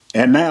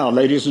And now,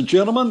 ladies and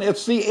gentlemen,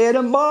 it's the Ed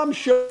and Bob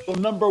Show,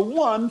 number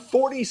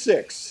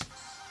 146.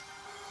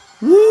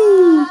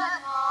 Woo!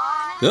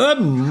 Good.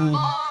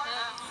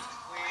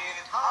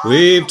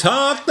 We've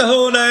talked the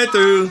whole night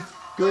through.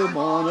 Good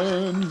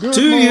morning, To good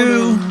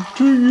you. morning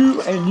to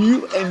you and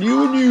you and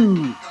you and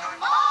you.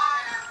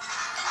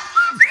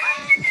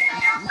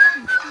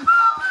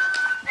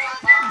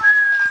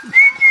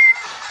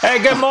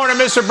 Hey, good morning,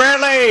 Mr.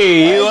 Brantley.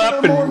 Hey, You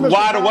up good morning, and Mr.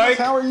 wide Thomas. awake?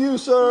 How are you,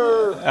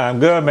 sir? I'm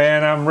good,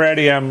 man. I'm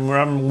ready.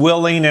 I'm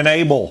willing and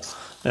able,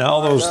 and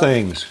all I those know.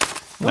 things.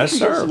 Don't Yes, you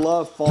just sir.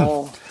 love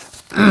fall?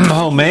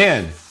 Oh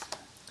man,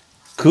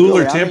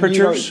 cooler Really, I mean,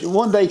 temperatures.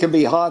 one day can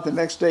be hot, the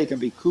next day can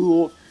be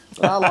cool,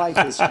 but I like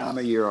this time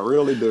of year. I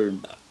really do.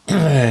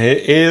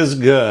 It is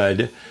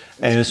good, It's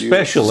and beautiful.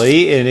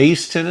 especially in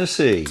East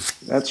Tennessee.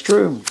 That's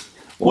true.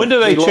 When Won't do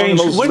they be long and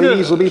change? those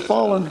leaves will be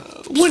falling.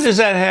 When does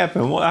that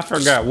happen? Well, I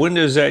forgot. When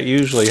does that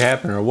usually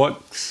happen, or what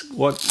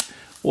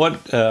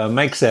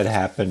makes that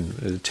happen?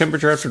 The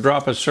temperature have to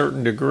drop a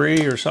certain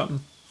degree or something?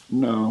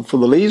 No, for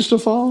the leaves to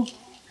fall?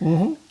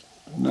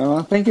 No,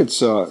 I think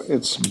it's Well,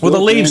 the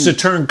built leaves to in.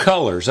 turn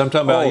colors. I'm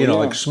talking about, Oh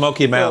like yeah.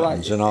 Smoky Well,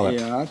 Mountains and all that.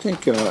 yeah, I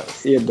think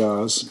it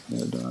does.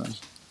 It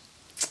does.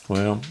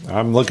 Well,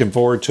 I'm looking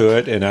forward to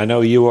it, and I know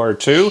you are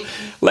too.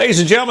 Ladies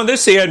and gentlemen,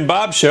 this is the Ed and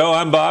Bob Show.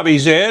 I'm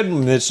Bobby's Ed,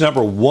 and it's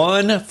number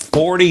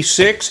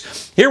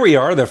 146. Here we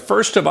are, the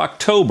 1st of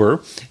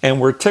October,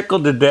 and we're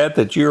tickled to death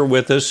that you're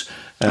with us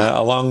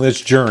along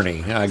this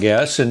journey, I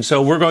guess. And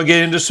so we're going to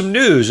get into some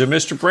news, and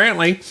Mr.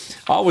 Brantley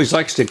always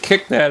likes to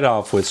kick that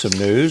off with some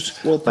news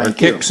Well, or thank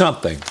kick you.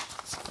 something.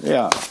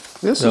 Yeah,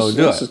 this So is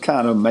do this it. is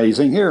kind of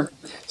amazing. Here,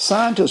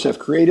 scientists have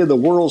created the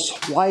world's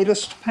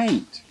whitest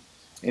paint,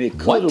 and it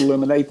could What?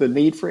 eliminate the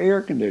need for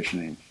air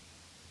conditioning.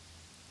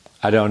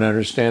 I don't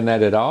understand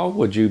that at all.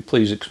 Would you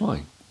please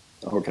explain?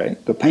 Okay,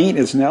 the paint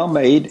is now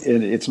made,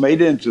 and it's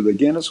made into the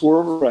Guinness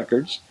World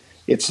Records.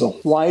 It's the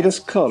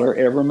whitest color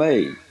ever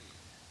made.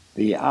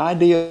 The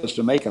idea is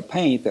to make a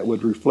paint that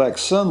would reflect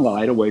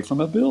sunlight away from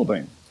a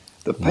building.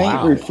 The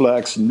paint Wow.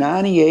 reflects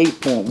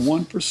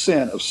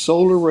 98.1% of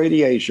solar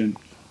radiation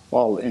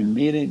while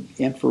emitting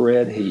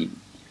infrared heat.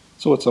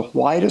 So it's the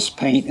whitest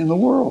paint in the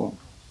world.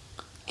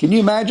 Can you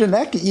imagine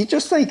that? You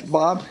just think,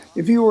 Bob,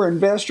 if you were an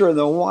investor in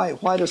the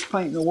whitest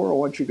paint in the world,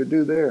 what you could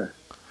do there.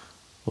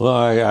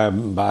 Well,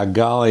 by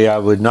golly, I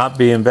would not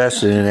be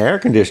invested in an air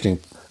conditioning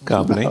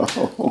company.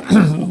 No.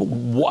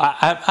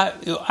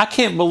 I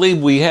can't believe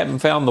we haven't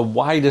found the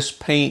whitest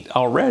paint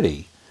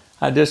already.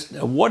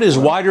 What is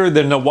Well, whiter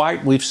than the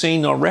white we've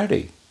seen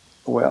already?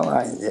 well,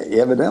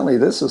 evidently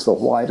this is the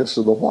whitest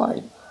of the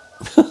white.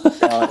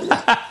 Uh,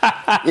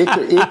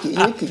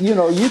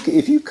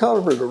 if you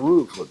cover the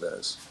roof with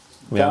this,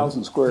 Yeah,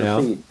 1,000 square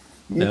yeah, feet,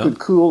 you yeah. could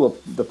cool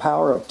the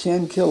power of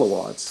 10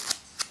 kilowatts.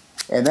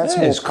 And that's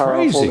That more is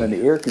powerful than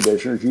crazy. the air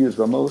conditioners used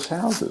by most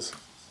houses.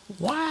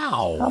 How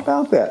Wow.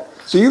 about that?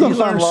 So you're going You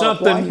to find learn a lot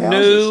of white something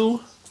houses. new.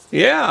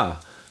 Yeah.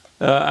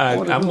 I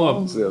wonder I'm who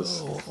owns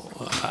this.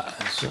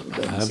 It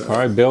doesn't say.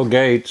 probably Bill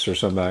Gates or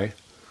somebody.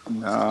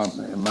 No,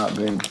 it might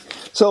be.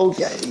 So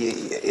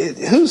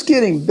who's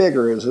getting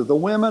bigger? Is it the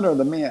women or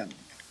the men?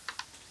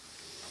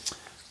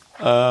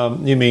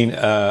 You mean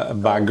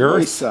by Waist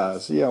girth?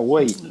 size. Yeah,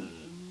 weight.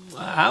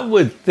 I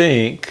would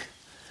think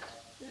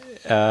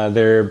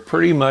they're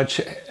pretty much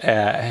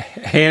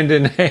hand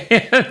in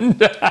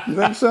hand. You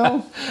think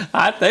so?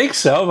 I think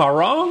so. Am I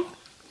wrong?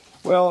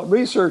 Well,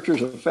 researchers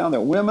have found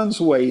that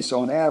women's waists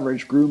on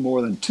average grew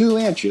more than 2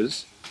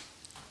 inches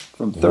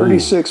from Ooh,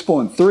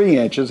 36.3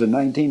 inches in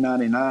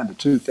 1999 to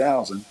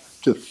 2000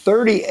 to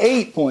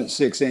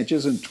 38.6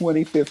 inches in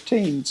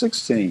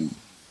 2015-16. And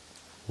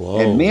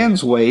whoa.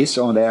 men's waist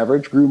on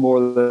average grew more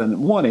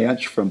than 1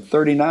 inch from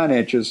 39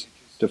 inches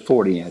to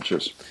 40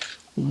 inches. So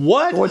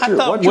What? what's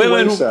your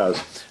waist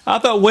size? I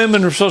thought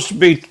women were supposed to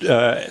be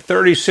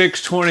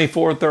 36,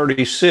 24,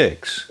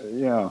 36.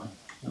 Yeah.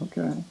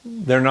 Okay.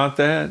 They're not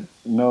that.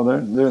 No,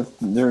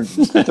 they're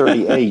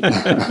 38.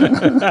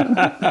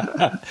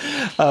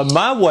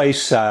 My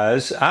waist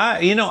size,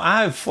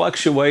 I've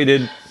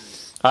fluctuated.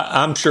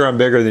 I'm sure I'm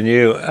bigger than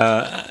you.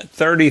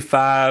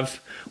 35.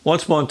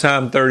 Once upon a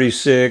time,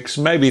 36,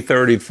 maybe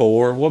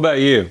 34. What about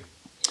you?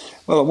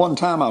 Well, at one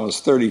time I was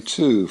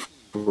 32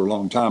 for a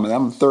long time, and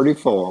I'm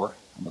 34.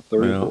 I'm a Yeah,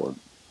 34.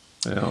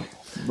 yeah.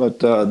 But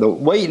the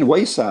weight and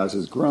waist size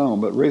has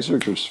grown, but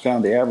researchers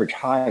found the average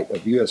height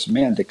of U.S.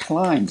 men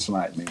declined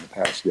slightly in the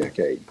past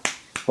decade,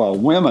 while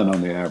women,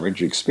 on the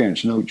average,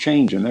 experienced no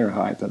change in their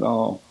height at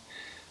all.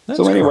 So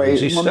That's anyway,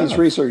 crazy one of these stuff.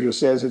 researchers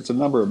says it's a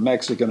number of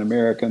Mexican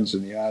Americans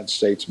in the United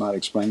States might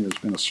explain there's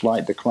been a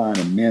slight decline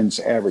in men's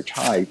average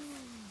height.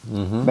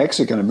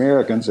 Mexican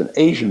Americans and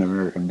Asian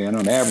American men,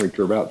 on average,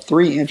 are about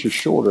 3 inches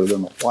shorter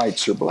than the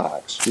whites or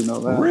blacks. Do you know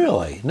that?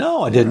 Really?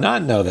 No, I did Yeah,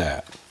 not know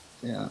that.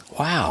 yeah.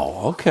 Wow.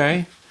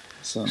 Okay.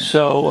 So,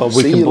 So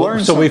see, you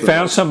learn so we something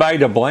found there. somebody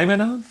to blame it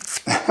on.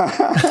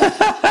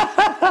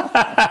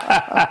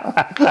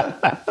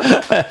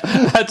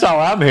 That's all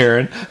I'm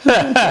hearing.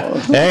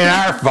 Ain't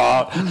our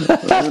fault.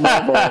 Ain't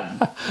my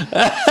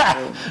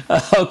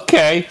fault.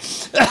 Okay.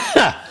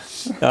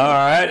 All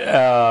right.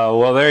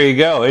 Well, there you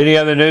go. Any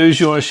other news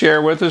you want to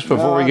share with us before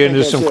No, we I get think into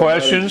that's some it,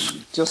 questions?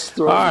 buddy. Just All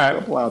throwing a right.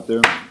 couple out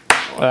there.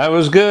 That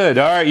was good.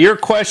 All right. Your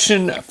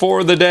question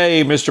for the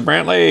day, Mr.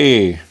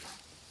 Brantley.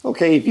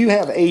 Okay, if you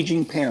have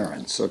aging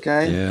parents,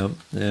 okay, Yeah.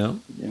 Yeah.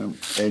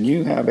 and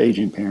you have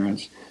aging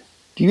parents,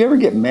 do you ever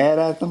get mad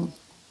at them?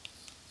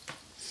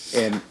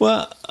 And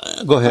Well,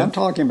 go I'm ahead.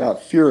 talking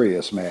about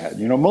furious mad.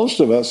 Most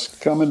of us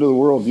come into the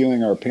world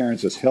viewing our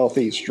parents as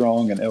healthy,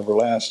 strong, and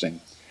everlasting.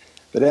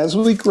 But as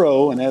we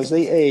grow and as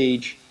they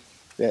age,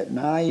 that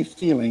naive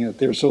feeling that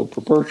they're so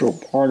perpetual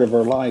part of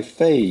our life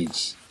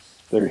fades.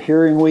 Their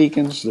hearing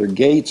weakens, their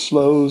gait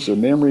slows, their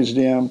memories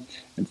dim,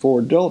 and for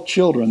adult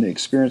children, the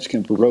experience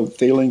can provoke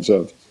feelings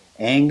of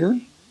anger,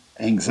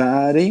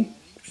 anxiety,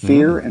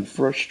 fear, Mm. and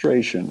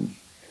frustration.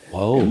 And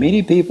Whoa.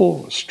 many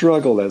people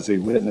struggle as they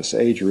witness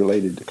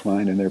age-related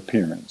decline in their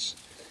parents.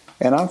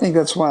 And I think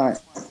that's why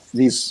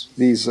these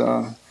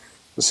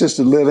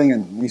assisted living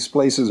and these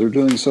places are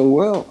doing so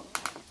well.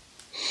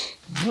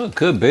 Well, it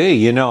could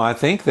be. I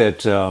think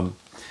that,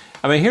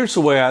 here's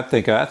the way I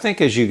think. I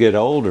think as you get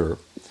older,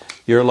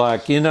 you're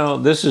like,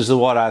 this is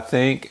what I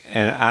think,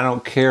 and I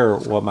don't care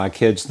what my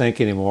kids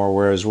think anymore.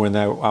 Whereas when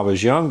I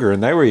was younger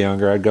and they were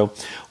younger, I'd go,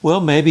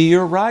 well, maybe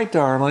you're right,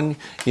 darling.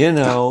 You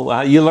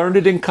learned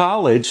it in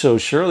college, so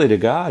surely to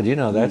God,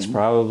 that's Mhm.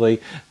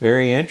 probably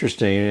very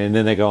interesting. And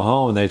then they go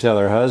home and they tell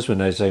their husband,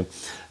 they say,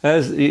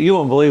 you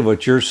won't believe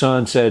what your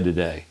son said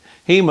today.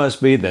 He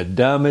must be the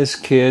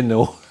dumbest kid in the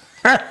world.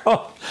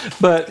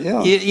 But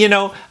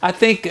Yeah. I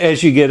think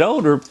as you get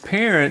older,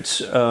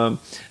 parents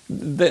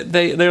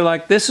they're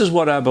like, this is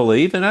what I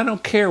believe, and I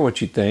don't care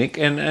what you think,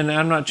 and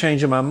I'm not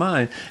changing my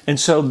mind. And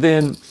so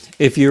then,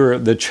 if you're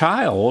the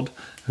child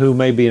who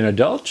may be an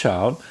adult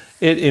child,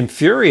 it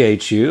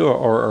infuriates you,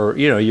 or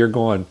you're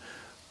going,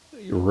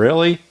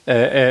 really,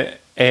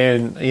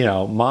 and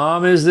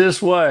mom is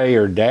this way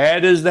or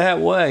dad is that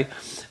way.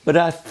 But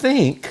I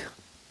think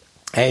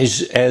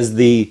as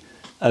the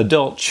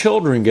adult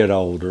children get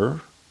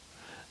older,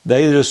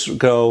 they just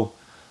go,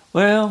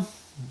 well,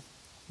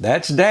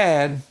 that's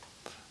dad,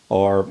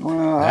 or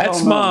Well, I that's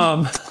don't know.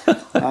 mom.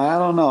 I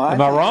don't know.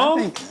 Am I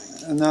wrong?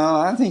 No.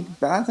 I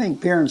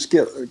think parents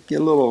get a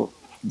little.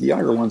 The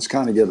younger ones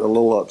kind of get a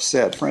little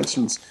upset. For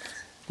instance,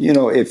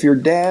 if your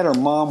dad or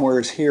mom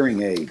wears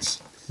hearing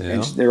aids,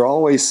 and Yeah. they're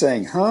always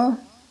saying, "Huh?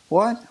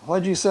 What?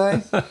 What'd you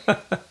say?"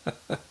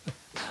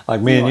 Like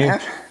You me know,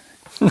 and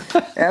you.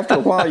 after a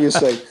while, you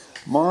say,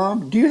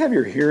 "Mom, do you have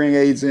your hearing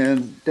aids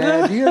in?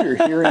 Dad, do you have your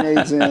hearing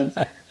aids in?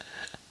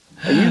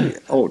 Turn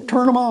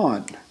them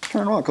on.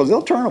 Turn them on, because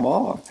they'll turn them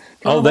off. Turn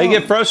Oh, them they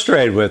get on."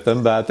 frustrated with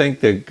them, but I think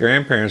the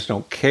grandparents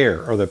don't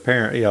care, or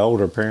the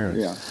older parents.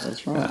 Yeah,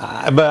 that's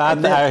right. But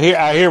And then,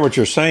 I hear what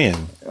you're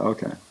saying.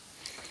 okay.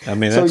 I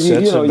mean, So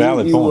that's a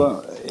valid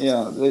point.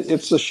 yeah,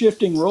 it's a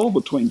shifting role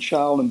between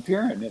child and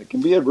parent, and it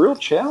can be a real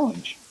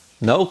challenge.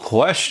 No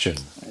question.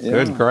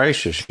 Good Yeah.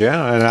 gracious,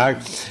 yeah. And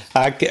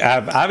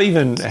I've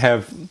even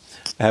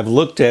have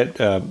looked at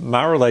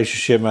my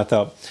relationship, and I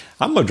thought,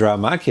 I'm going to drive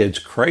my kids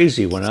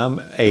crazy when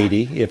I'm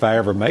 80 if I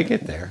ever make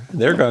it there.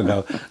 They're going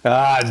to go,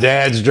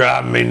 Dad's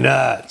driving me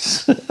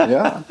nuts.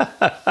 Yeah,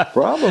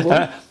 probably.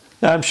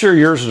 I'm sure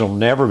yours will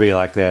never be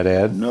like that,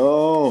 Ed.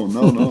 No,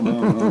 no, no,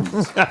 no,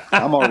 no.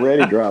 I'm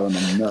already driving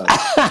them nuts.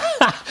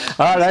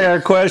 All right, I got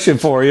a question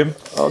for you.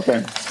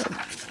 Okay.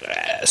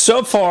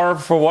 So far,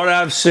 for what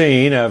I've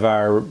seen of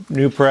our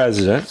new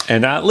president,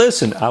 and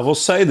listen, I will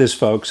say this,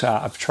 folks,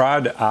 I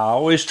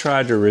always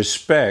tried to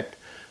respect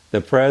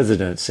the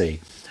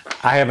presidency.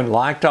 I haven't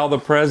liked all the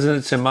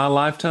presidents in my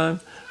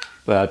lifetime,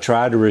 but I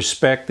tried to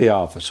respect the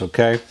office,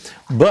 okay?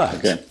 But,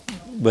 Okay.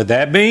 with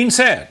that being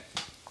said,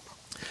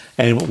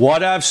 and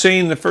what I've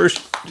seen the first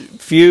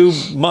few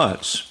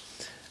months,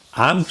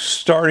 I'm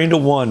starting to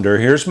wonder,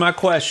 here's my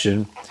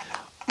question,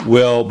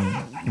 will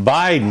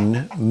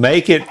Biden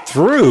make it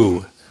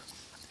through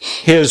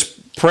his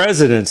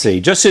presidency,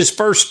 just his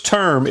first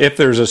term, if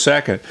there's a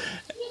second?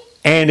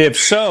 And if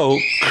so,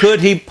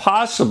 could he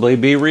possibly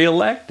be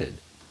reelected?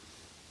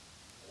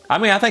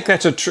 I think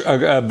that's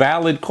a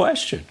valid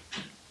question.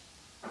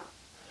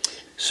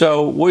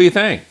 So, what do you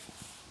think?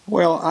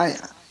 Well,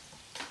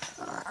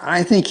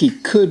 I think he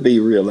could be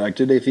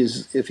reelected if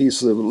he's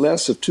the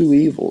less of two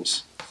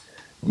evils.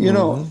 You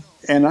know, Hmm.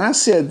 and I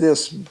said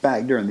this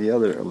back during the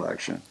other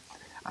election.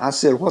 I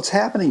said, what's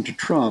happening to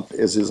Trump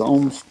is his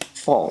own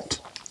fault.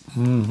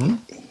 Hmm.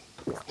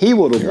 He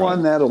would have You're right.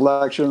 won that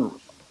election,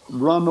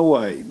 run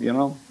away.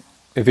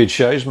 If he'd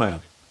shut his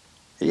mouth.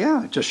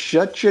 Yeah, just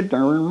shut your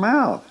darn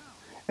mouth.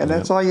 And Yep.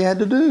 that's all you had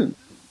to do.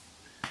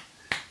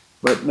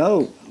 But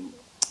no.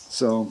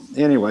 So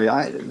anyway,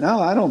 I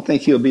don't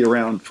think he'll be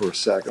around for a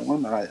second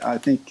one. I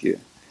think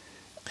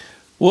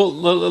Well,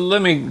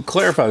 let me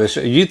clarify this.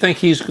 You think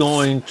he's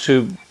going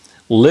to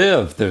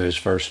live through his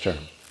first term?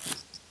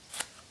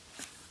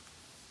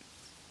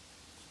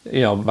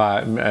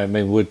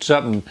 Would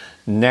something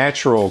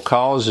natural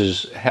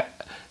causes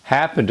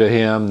happen to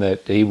him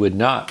that he would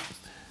not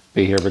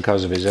be here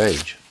because of his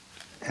age?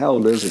 how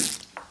old is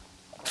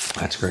he?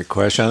 That's a great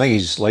question. I think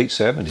he's late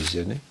 70s,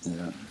 isn't he?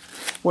 Yeah.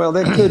 Well,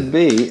 that could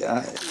be.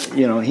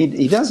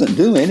 He doesn't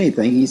do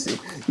anything.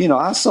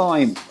 I saw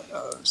him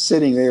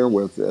sitting there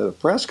with a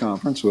press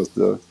conference with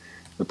the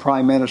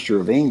Prime Minister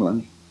of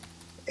England,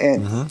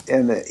 and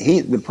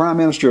the Prime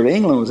Minister of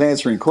England was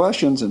answering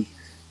questions, and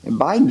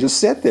Biden just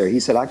sat there. He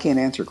said, "I can't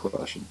answer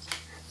questions."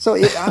 So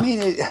he's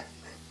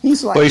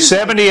like, Well, he's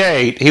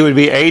 78. He would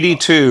be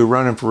 82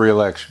 running for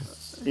re-election.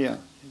 yeah.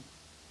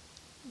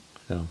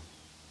 So.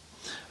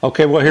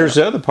 Okay, well, here's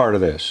the other part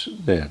of this,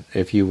 then,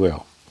 if you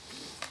will.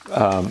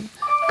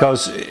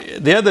 Because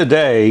the other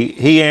day,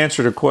 he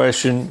answered a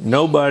question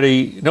no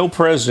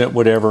president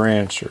would ever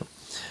answer.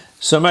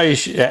 Somebody,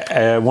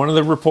 one of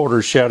the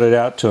reporters shouted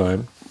out to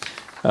him,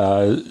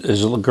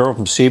 there's a little girl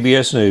from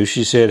CBS News.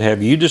 She said,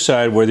 "Have you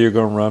decided whether you're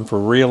going to run for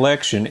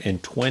re-election in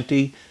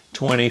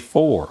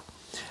 2024?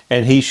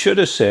 And he should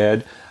have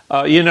said,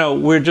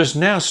 we're just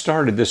now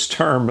started this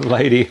term,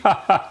 lady.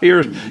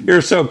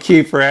 You're so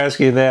cute for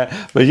asking that.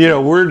 But,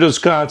 we're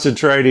just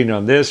concentrating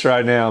on this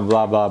right now and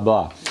blah, blah,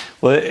 blah.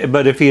 Well,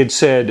 but if he had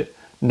said,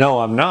 no,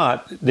 I'm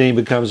not, then he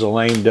becomes a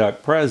lame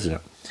duck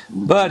president.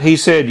 But he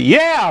said,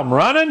 yeah, I'm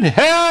running.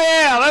 Hell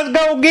yeah, let's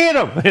go get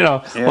him.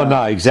 Yeah. Well,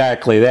 not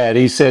exactly that.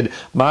 He said,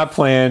 my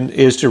plan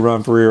is to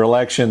run for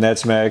re-election.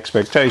 That's my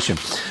expectation.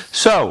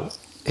 So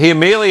he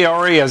immediately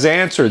already has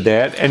answered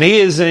that, and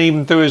he isn't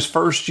even through his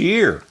first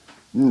year.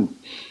 Mm.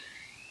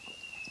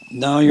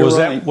 No, you're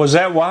right. Was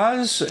that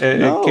wise?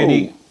 No. Can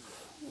he?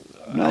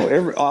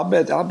 No, I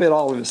bet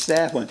all of his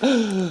staff went,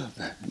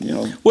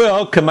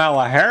 Well,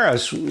 Kamala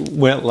Harris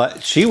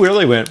went. She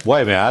really went.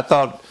 Wait a minute. I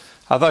thought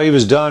he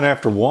was done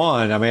after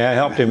one. I mean, I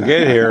helped him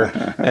get here,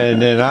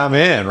 and then I'm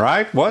in.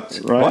 Right? What?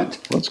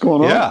 What's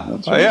going on? Yeah.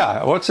 That's right.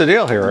 Yeah. What's the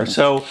deal here?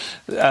 So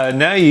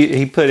now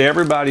he put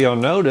everybody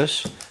on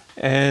notice,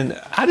 and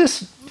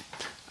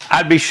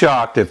I'd be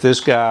shocked if this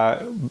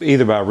guy,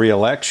 either by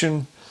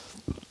re-election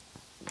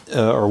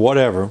or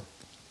whatever,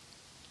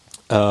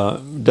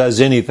 does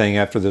anything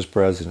after this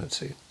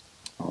presidency.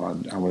 Oh,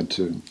 I would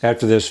too.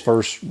 After this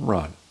first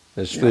run,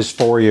 this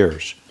 4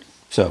 years.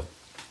 So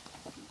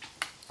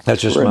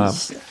that's just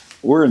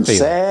we're in feeling.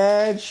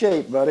 sad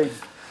shape, buddy.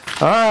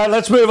 All right,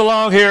 let's move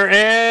along here,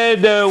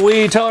 Ed.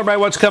 We tell everybody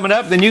what's coming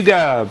up. Then you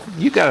got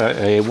one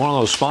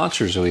of those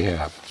sponsors that we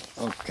have.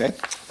 Okay.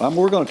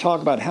 We're going to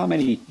talk about how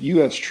many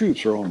U.S.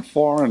 troops are on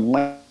foreign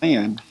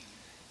land,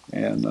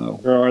 and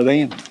where are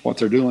they, and what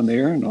they're doing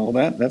there, and all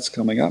that. That's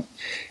coming up.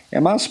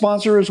 And my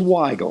sponsor is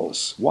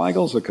Weigel's.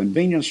 Weigel's, a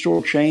convenience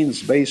store chain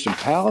that's based in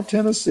Powell,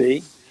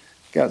 Tennessee.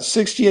 Got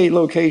 68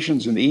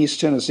 locations in the East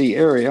Tennessee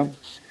area,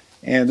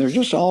 and they're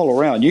just all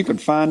around. You can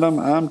find them,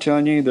 I'm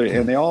telling you,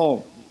 they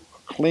all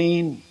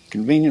clean,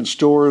 convenience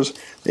stores.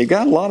 They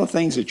got a lot of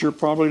things that you're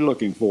probably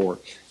looking for.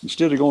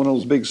 Instead of going to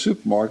those big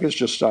supermarkets,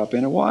 just stop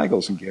in at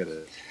Weigel's and get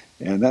it.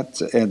 And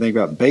they've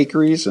got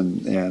bakeries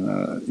and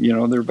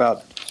they've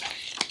got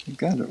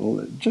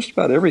just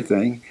about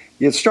everything.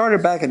 It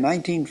started back in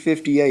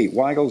 1958.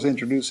 Weigel's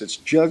introduced its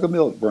Jug of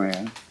Milk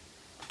brand,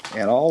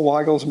 and all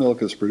Weigel's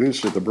milk is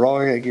produced at the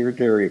Broadacre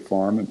Dairy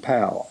Farm in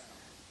Powell.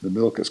 The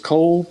milk is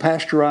cold,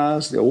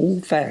 pasteurized the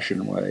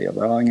old-fashioned way,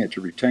 allowing it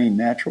to retain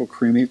natural,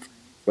 creamy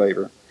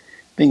flavor.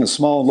 Being a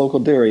small local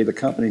dairy, the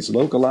company's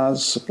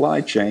localized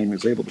supply chain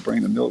was able to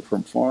bring the milk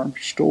from farm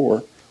to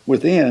store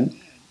within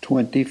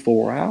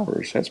 24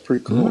 hours. That's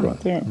pretty cool right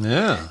there.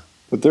 Yeah.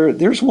 But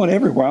there's one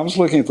everywhere. I was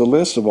looking at the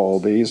list of all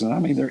these, and I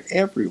mean, they're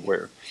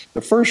everywhere.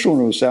 The first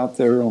one was out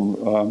there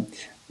on,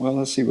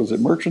 let's see, was it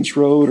Merchants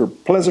Road or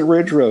Pleasant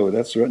Ridge Road?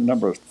 That's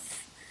number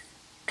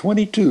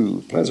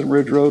 22, Pleasant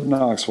Ridge Road,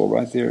 Knoxville,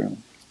 right there.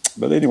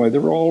 But anyway, they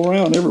were all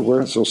around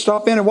everywhere. So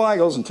stop in at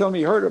Weigel's and tell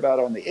me you heard about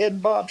it on the Ed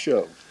and Bob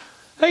Show.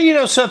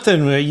 Hey,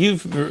 something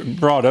you've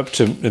brought up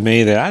to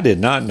me that I did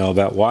not know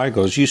about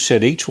Weigel's. You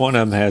said each one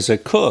of them has a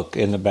cook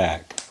in the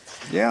back.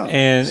 Yeah,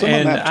 and some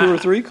of them have 2 or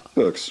 3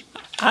 cooks.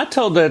 I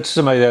told that to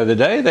somebody the other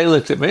day. They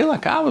looked at me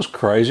like I was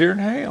crazier than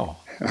hell.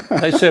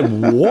 They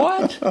said,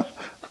 what?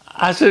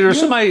 I said, there's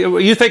somebody,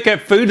 you think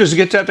that food just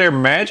gets out there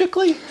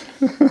magically?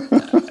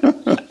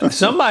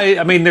 Somebody,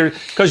 I mean,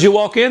 because you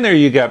walk in there,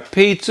 you got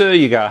pizza,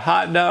 you got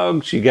hot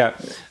dogs, you got,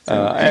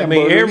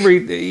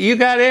 you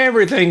got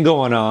everything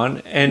going on,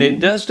 and it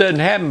doesn't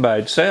happen by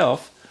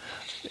itself.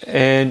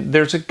 And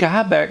there's a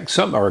guy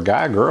or a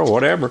guy, girl,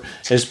 whatever,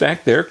 is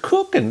back there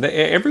cooking.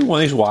 Every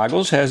one of these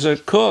Weigel's has a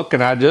cook,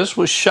 and I just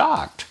was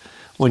shocked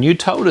when you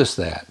told us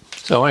that.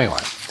 So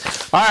anyway,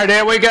 all right,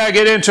 Ed, we got to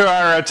get into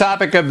our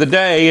topic of the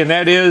day, and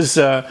that is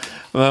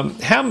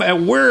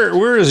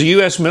where is the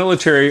U.S.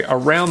 military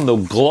around the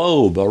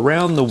globe,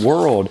 around the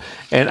world?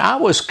 And I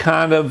was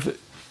kind of,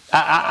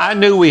 I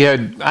knew we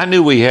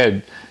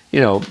had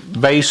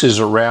bases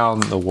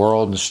around the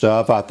world and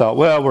stuff. I thought,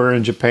 well, we're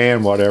in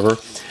Japan, whatever.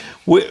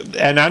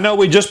 And I know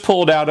we just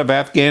pulled out of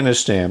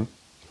Afghanistan,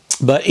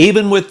 but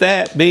even with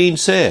that being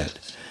said,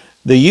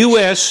 the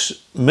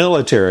U.S.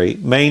 military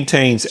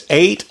maintains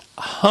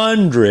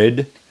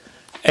 800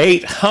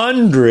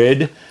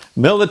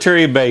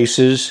 military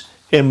bases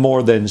in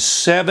more than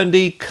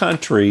 70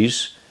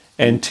 countries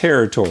and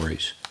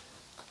territories.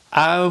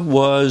 I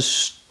was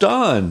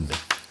stunned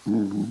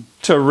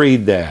to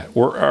read that.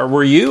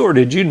 Were you, or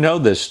did you know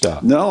this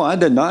stuff? No, I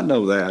did not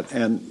know that.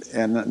 And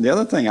the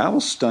other thing I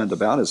was stunned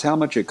about is how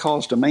much it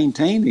costs to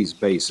maintain these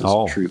bases of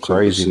Oh, troops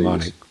crazy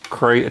overseas.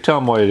 money. Tell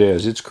them what it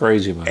is. It's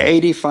crazy money.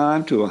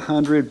 85 to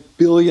 100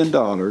 billion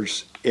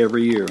dollars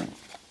every year.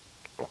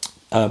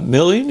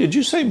 Million? Did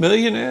you say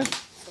million, Ed?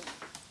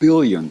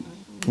 Billion.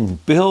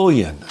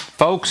 Billion.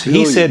 Folks, he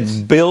Billions. said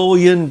 $1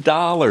 billion.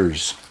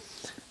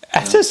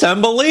 That's just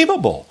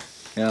unbelievable.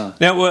 Yeah.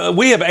 Now,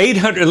 we have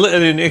 800,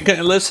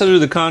 and let's do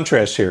the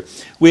contrast here.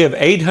 We have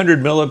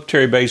 800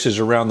 military bases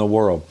around the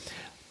world.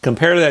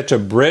 Compare that to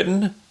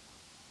Britain,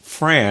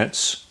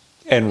 France,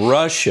 and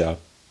Russia.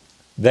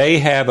 They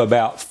have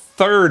about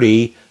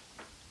 30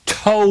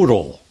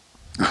 total.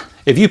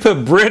 If you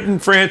put Britain,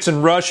 France,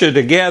 and Russia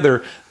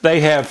together,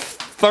 they have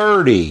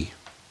 30.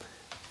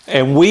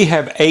 And we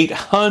have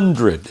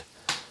 800.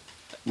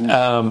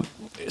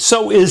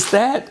 So is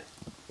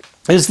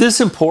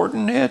this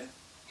important, Ed?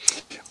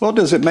 Well,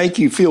 does it make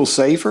you feel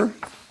safer?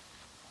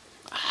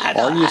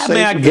 Are you safer?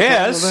 I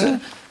guess.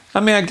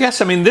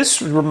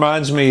 This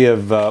reminds me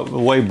of the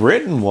way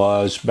Britain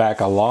was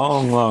back a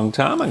long, long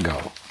time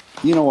ago.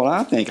 You know what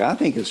I think? I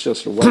think it's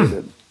just a way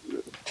that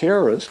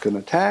terrorists can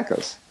attack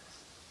us.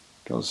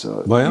 Because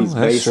these that's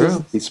bases,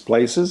 true. these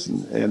places,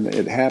 and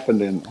it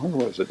happened in,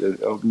 where was it?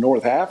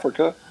 North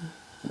Africa,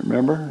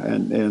 remember?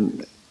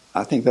 And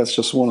I think that's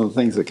just one of the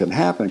things that can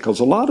happen, because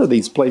a lot of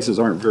these places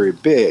aren't very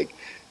big.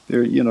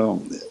 They're,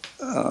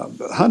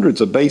 hundreds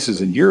of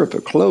bases in Europe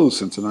have closed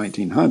since the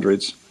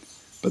 1900s,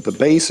 but the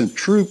base and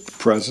troop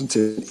presence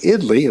in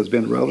Italy has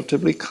been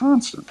relatively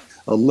constant.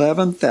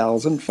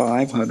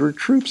 11,500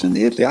 troops in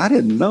Italy. I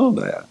didn't know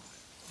that.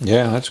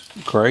 Yeah, that's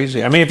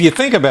crazy. If you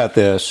think about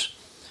this,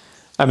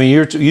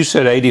 you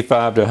said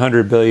 85 to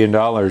 100 billion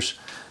dollars,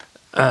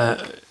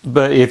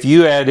 but if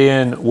you add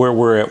in where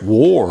we're at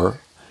war,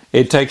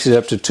 it takes it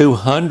up to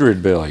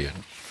 200 billion.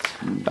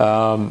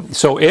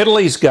 So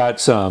Italy's got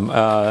some,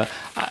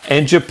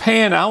 and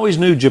Japan. I always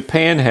knew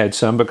Japan had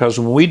some, because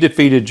when we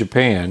defeated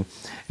Japan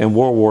in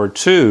World War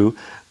II,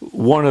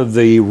 one of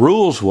the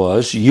rules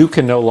was you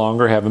can no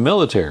longer have a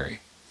military.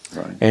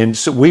 Right. And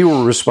so we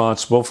were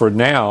responsible for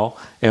now,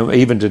 and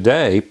even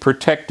today,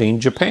 protecting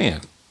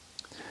Japan.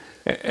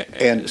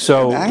 And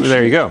actually,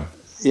 there you go.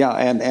 Yeah,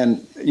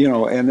 and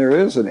there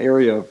is an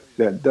area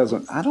that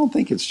doesn't. I don't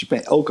think it's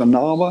Japan.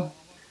 Okinawa.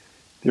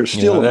 There's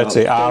still that's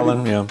the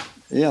island.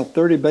 Yeah,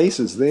 30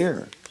 bases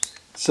there.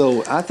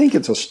 So I think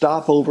it's a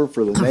stopover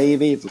for the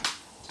Navy. It's a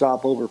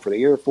stopover for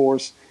the Air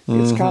Force.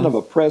 It's kind of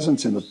a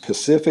presence in the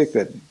Pacific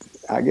that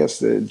I guess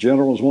the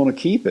generals want to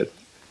keep it.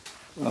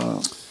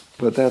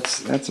 But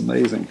that's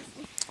amazing.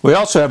 We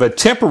also have a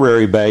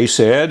temporary base,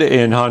 Ed,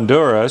 in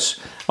Honduras.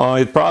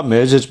 Only the problem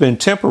is it's been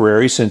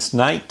temporary since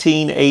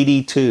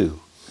 1982.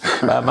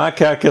 By my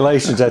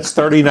calculations, that's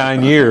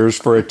 39 years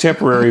for a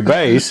temporary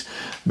base,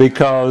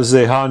 because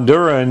the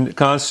Honduran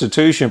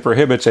Constitution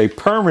prohibits a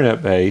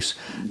permanent base,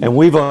 and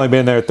we've only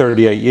been there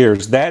 38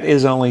 years. That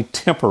is only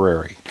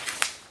temporary.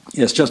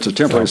 It's just a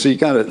temporary, so you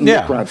got to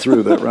look right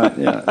through that, right?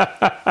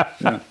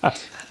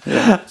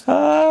 Yeah.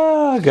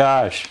 Oh,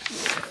 gosh.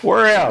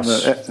 Where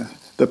else?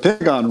 The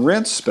Pentagon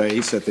rents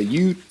space at the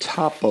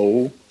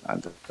Utapo,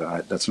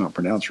 that's not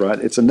pronounced right,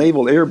 it's a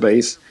naval air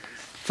base,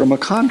 from a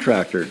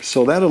contractor.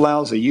 So that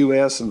allows the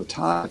U.S. and the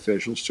Thai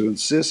officials to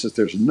insist that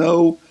there's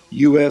no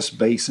U.S.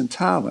 base in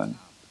Thailand.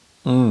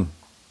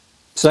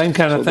 Same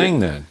kind of thing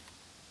then.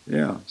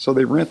 Yeah, so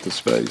they rent the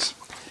space.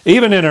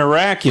 Even in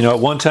Iraq, at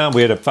one time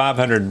we had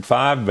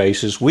 505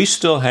 bases. We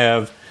still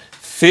have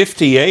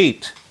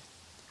 58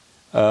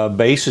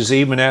 bases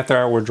even after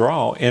our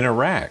withdrawal in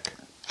Iraq.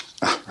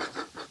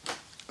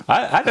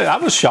 I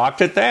was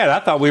shocked at that. I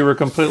thought we were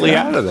completely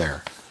out of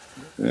there.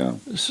 Yeah.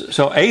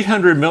 So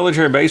 800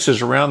 military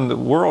bases around the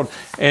world.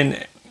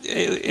 And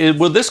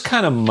with this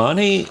kind of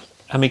money,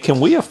 can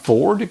we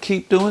afford to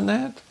keep doing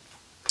that?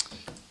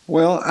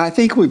 Well, I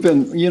think we've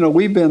been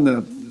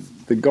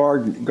the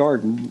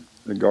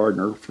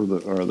gardener for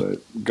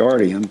the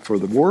guardian for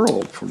the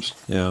world for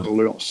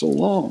so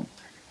long.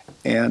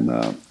 And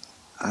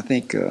I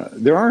think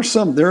there are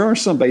some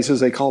bases,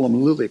 they call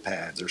them lily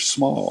pads. They're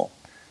small.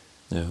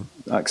 Yeah.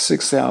 Like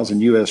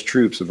 6,000 U.S.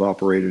 troops have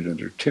operated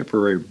under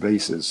temporary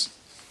bases.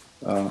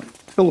 Some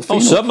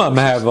of them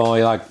have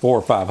only like 400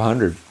 or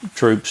 500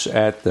 troops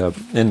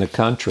in the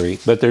country,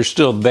 but they're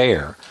still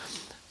there.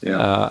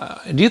 Yeah.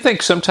 Do you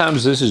think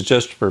sometimes this is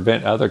just to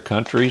prevent other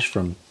countries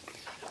from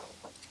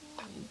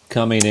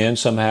coming in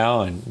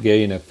somehow and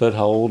getting a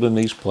foothold in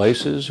these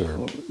places?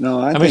 Or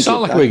no, it's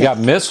not like we got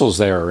missiles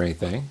there or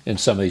anything in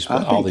some of these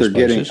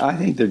places. I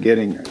think they're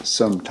getting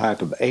some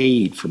type of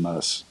aid from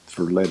us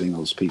for letting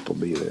those people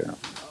be there.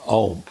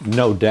 Oh,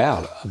 no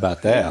doubt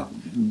about that. Yeah.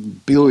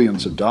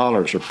 Billions of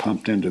dollars are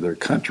pumped into their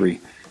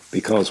country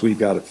because we've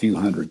got a few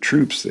hundred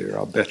troops there,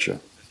 I'll bet you.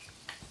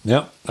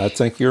 Yep, I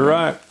think you're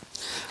right.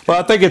 Well,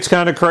 I think it's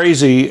kind of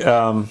crazy,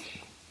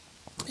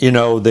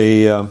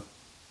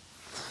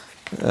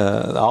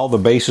 all the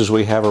bases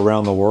we have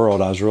around the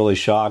world. I was really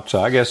shocked.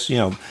 So I guess,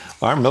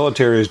 our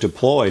military is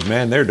deployed.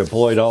 Man, they're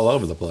deployed all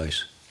over the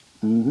place.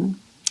 Mm-hmm.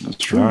 That's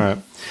true. All right.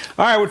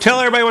 All right, well, tell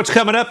everybody what's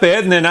coming up,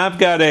 Ed, and then I've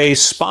got a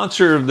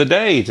sponsor of the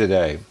day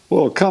today.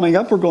 Well, coming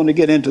up, we're going to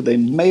get into the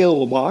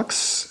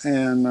mailbox,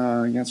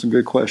 and got some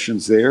good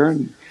questions there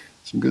and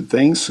some good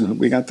things.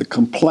 We got the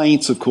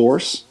complaints, of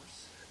course.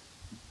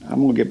 I'm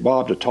going to get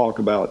Bob to talk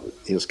about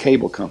his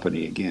cable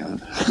company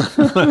again.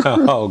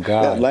 Oh,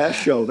 God. That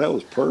last show, that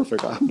was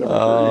perfect. I've never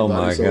heard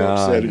anybody so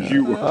upset as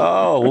you were.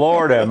 Oh,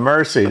 Lord have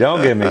mercy.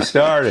 Don't get me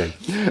started.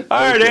 All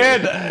right,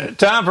 Ed,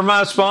 time for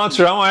my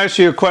sponsor. I want to ask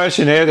you a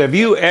question, Ed. Have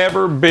you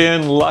ever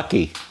been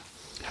lucky?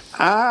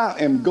 I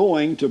am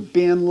going to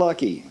Ben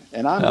Lucky,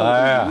 and I'm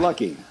going to be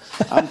lucky.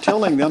 I'm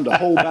telling them to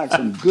hold back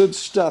some good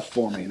stuff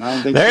for me. And I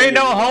don't think there ain't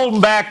no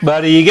holding back,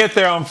 buddy. You get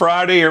there on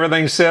Friday,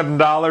 everything's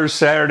 $7.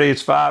 Saturday,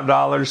 it's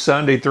 $5.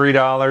 Sunday,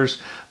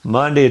 $3.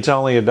 Monday, it's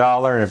only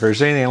 $1. And if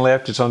there's anything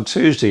left, it's on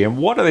Tuesday. And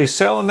what are they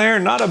selling there?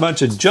 Not a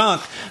bunch of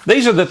junk.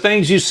 These are the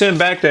things you send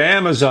back to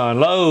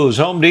Amazon, Lowe's,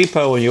 Home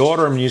Depot, and you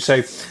order them and you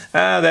say,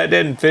 that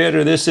didn't fit,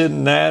 or this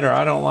isn't that, or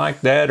I don't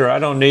like that, or I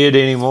don't need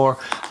it anymore.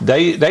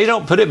 They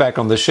don't put it back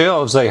on the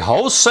shelves. They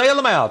wholesale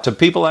them out to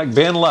people like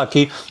Ben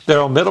Lucky.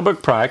 They're on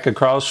Middlebrook Pike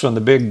across from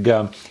the big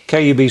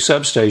KUB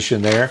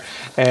substation there.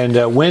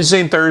 And Wednesday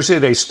and Thursday,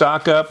 they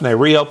stock up and they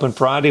reopen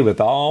Friday with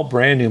all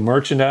brand new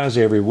merchandise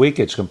every week.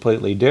 It's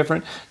completely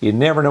different. You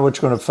never know what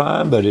you're going to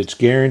find, but it's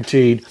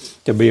guaranteed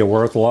to be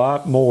worth a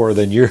lot more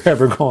than you're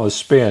ever going to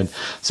spend.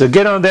 So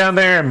get on down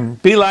there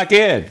and be like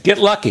Ed. Get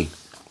lucky.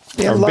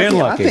 Yeah, been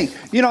lucky. I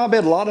think, I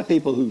bet a lot of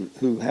people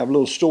who have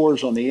little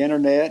stores on the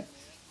internet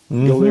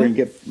go there and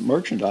get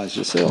merchandise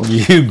yourself.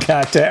 You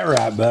got that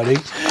right, buddy.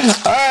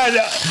 All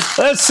right,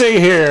 let's see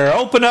here.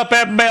 Open up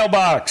that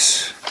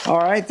mailbox. All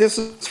right, this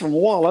is from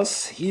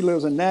Wallace. He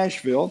lives in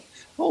Nashville.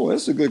 Oh,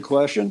 that's a good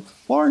question.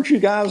 Why aren't you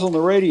guys on the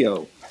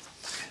radio?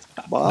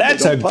 Bob,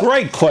 that's a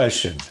great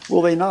question.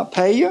 Will they not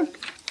pay you?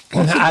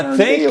 I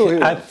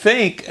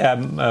think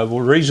the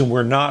reason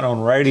we're not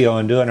on radio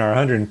and doing our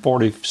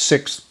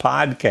 146th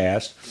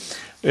podcast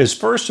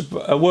is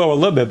a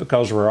little bit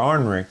because we're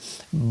ornery,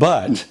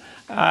 but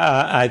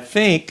I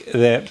think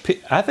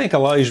a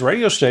lot of these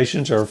radio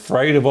stations are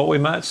afraid of what we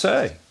might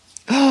say.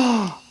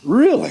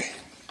 Really?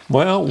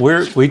 Well,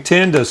 we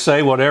tend to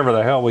say whatever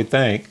the hell we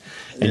think.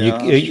 And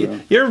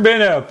you ever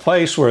been at a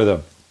place where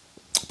the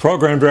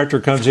program director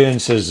comes in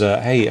and says,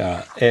 "Hey,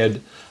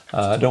 Ed,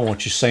 I don't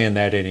want you saying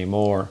that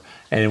anymore.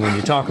 And when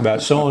you talk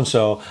about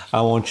so-and-so,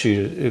 I want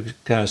you to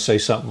kind of say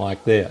something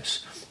like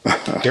this."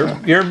 You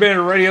ever been at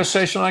a radio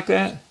station like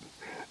that?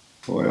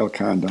 Well,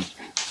 kind of.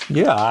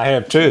 Yeah, I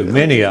have too,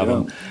 many of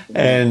them.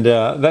 And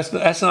that's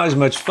not as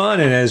much fun.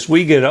 And as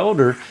we get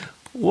older,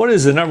 what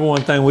is the number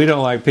one thing we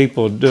don't like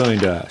people doing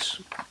to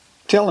us?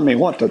 Telling me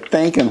what to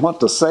think and what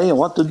to say and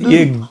what to do.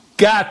 You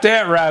got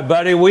that right,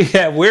 buddy.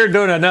 We're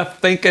doing enough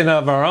thinking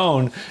of our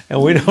own,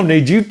 and we don't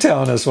need you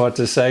telling us what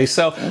to say.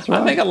 So right.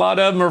 I think a lot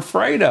of them are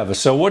afraid of us.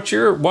 So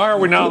why are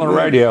we not on the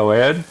radio,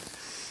 Ed?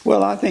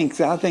 Well, I think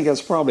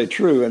that's probably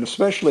true, and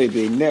especially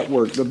the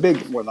network,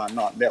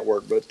 not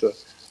network, but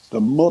the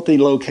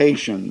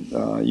multi-location,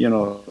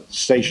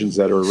 stations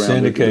that are around.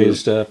 Syndicated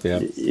stuff,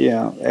 yeah.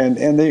 Yeah,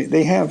 and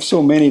they have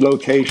so many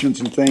locations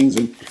and things,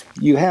 and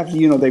you have,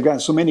 they've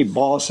got so many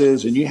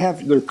bosses, and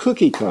they're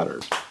cookie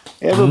cutters.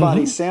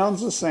 Everybody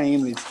sounds the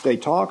same. They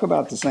talk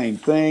about the same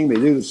thing. They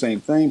do the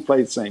same thing,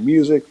 play the same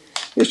music.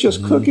 It's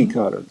just cookie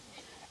cutter,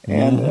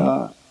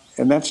 and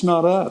that's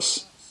not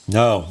us.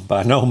 No,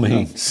 by no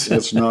means. No,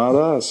 it's not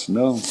us.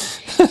 No.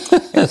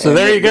 So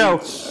there you go.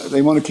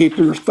 They want to keep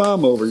their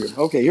thumb over you.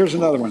 Okay, here's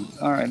another one.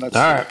 All right, let's.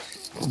 All right.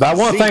 But I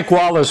want to thank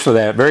Wallace for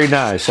that. Very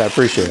nice. I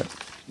appreciate it.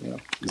 Yeah.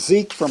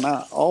 Zeke from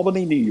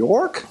Albany, New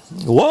York.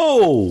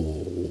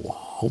 Whoa.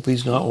 Hope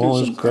he's not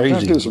one of those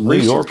crazy New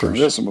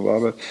Yorkers.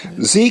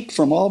 Zeke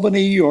from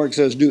Albany, New York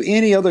says, "Do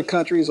any other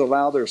countries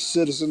allow their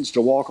citizens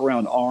to walk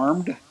around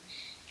armed?"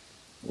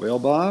 Well,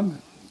 Bob?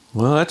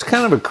 Well, that's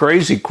kind of a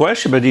crazy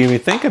question, but if you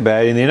think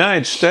about it, in the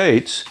United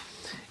States,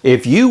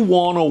 if you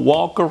want to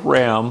walk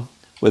around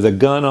with a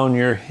gun on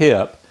your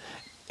hip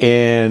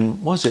in,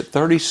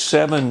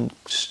 37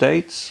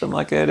 states, something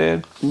like that,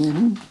 Ed?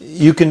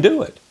 You can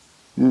do it.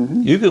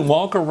 You can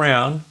walk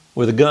around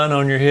with a gun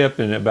on your hip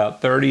in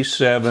about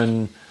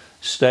 37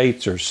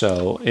 states or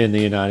so in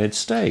the United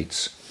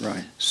States.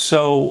 Right.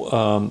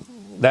 So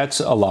that's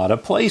a lot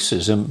of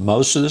places. And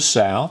most of the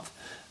South,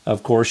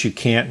 of course, you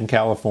can't in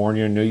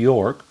California and New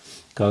York,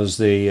 because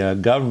the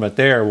government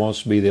there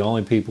wants to be the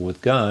only people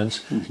with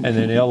guns. And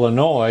then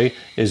Illinois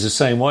is the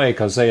same way,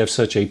 because they have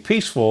such a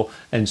peaceful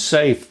and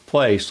safe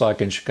place, like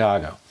in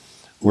Chicago,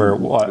 where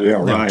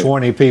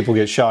 20 people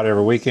get shot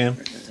every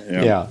weekend.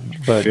 Yeah,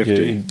 but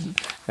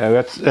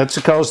that's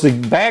because the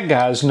bad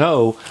guys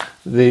know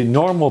the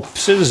normal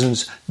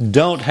citizens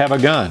don't have a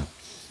gun.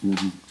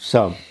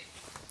 So,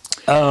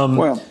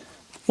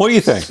 what do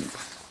you think?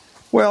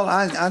 Well,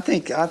 I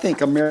think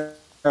America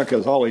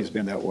has always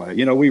been that way.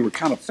 We were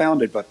kind of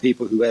founded by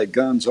people who had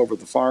guns over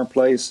the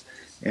fireplace,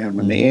 And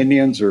when the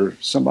Indians or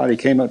somebody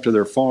came up to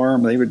their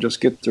farm, they would just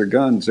get their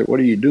guns and say, "What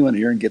are you doing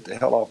here?" and get the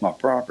hell off my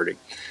property.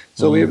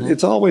 So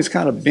it's always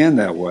kind of been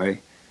that way.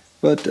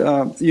 But,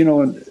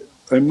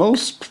 in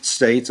most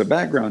states, a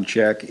background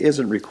check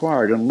isn't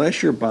required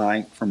unless you're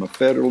buying from a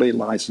federally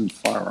licensed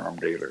firearm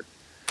dealer.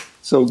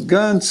 So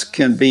guns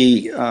can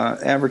be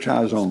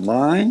advertised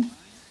online.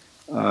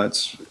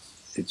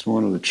 It's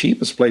one of the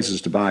cheapest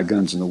places to buy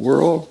guns in the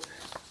world.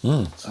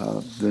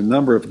 The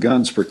number of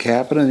guns per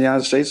capita in the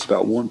United States is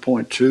about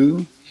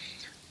 1.2.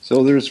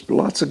 So there's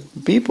lots of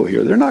people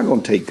here. They're not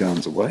going to take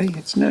guns away.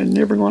 It's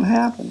never going to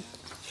happen.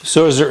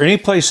 So is there any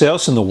place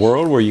else in the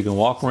world where you can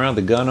walk around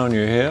with a gun on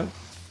your hip?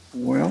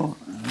 Well,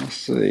 let's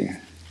see.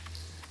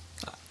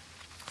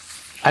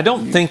 I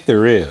don't think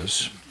there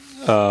is.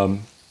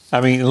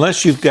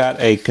 Unless you've got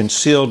a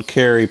concealed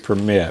carry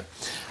permit.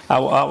 I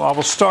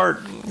will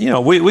start,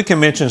 we can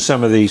mention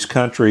some of these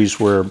countries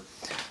where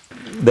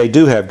they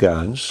do have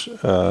guns,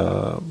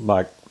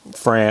 like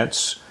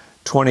France,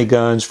 20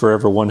 guns for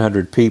every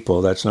 100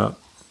 people. That's not,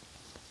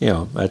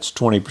 that's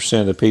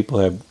 20% of the people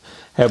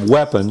have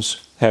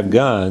weapons, have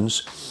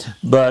guns,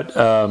 but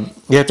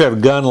you have to have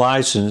a gun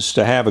license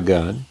to have a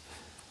gun.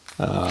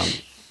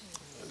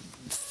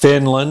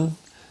 Finland,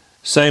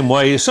 same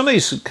way. Some of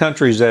these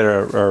countries that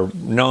are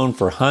known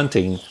for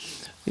hunting,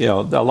 a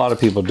lot of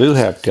people do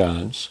have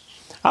guns.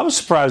 I was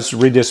surprised to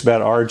read this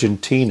about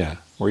Argentina.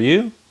 Were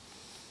you?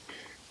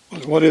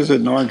 What is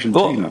it in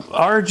Argentina? Well,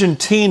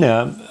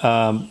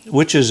 Argentina,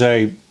 which is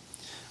a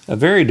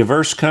very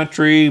diverse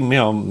country,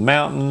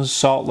 mountains,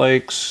 salt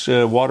lakes,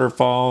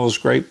 waterfalls,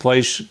 great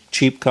place,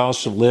 cheap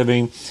cost of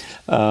living.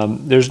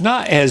 There's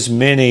not as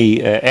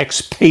many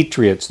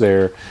expatriates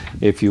there,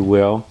 if you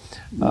will,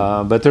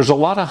 but there's a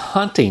lot of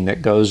hunting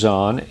that goes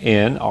on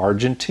in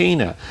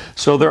Argentina.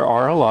 So there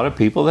are a lot of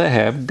people that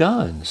have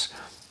guns.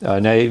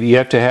 Now, you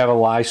have to have a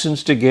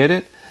license to get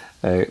it,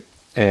 but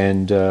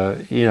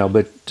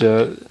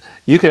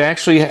you could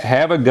actually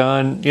have a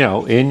gun,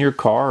 in your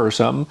car or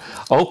something.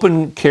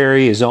 Open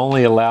carry is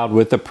only allowed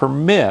with a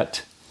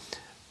permit,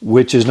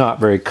 which is not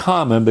very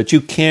common, but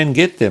you can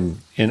get them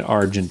in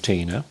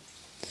Argentina.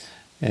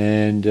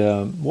 And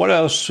what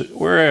else?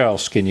 Where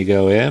else can you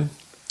go, Ed?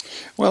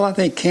 Well, I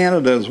think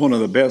Canada is one of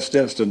the best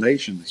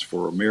destinations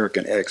for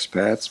American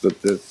expats,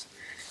 but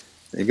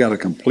they've got a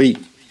complete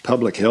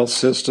public health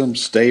system,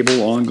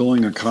 stable,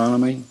 ongoing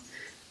economy.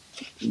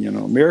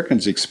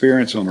 Americans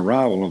experience on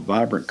arrival a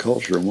vibrant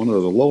culture and one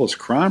of the lowest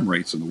crime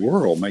rates in the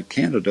world make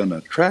Canada an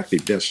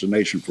attractive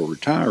destination for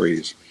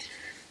retirees.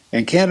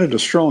 And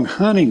Canada's strong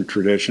hunting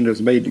tradition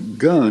has made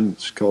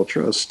guns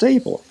culture a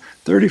staple.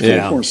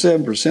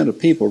 34.7% of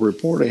people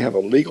report they have a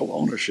legal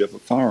ownership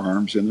of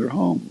firearms in their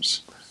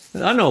homes.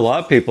 I know a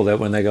lot of people that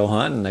when they go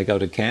hunting, they go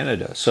to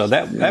Canada. So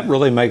that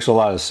really makes a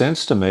lot of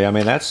sense to me. I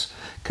mean, that's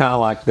kind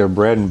of like their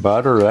bread and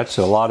butter. That's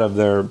a lot of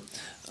their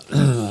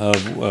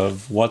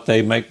of what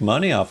they make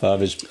money off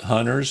of is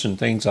hunters and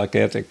things like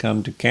that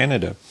come to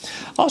Canada.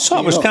 Also, I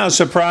was kind of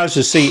surprised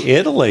to see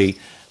Italy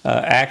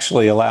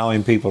actually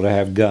allowing people to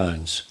have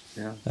guns.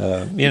 Yeah.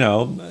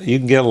 You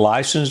can get a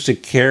license to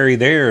carry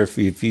there if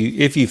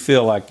you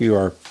feel like you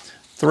are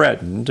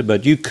threatened,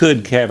 but you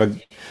could have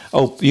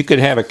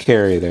a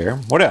carry there.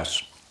 What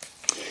else?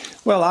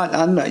 Well,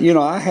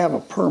 I have a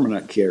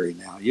permanent carry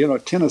now.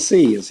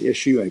 Tennessee has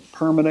issued a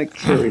permanent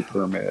carry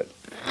permit.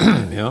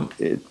 Yeah.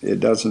 It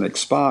doesn't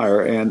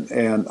expire,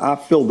 and I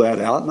filled that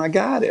out and I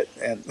got it,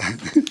 and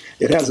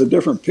it has a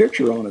different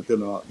picture on it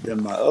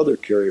than my other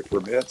carry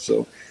permit,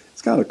 so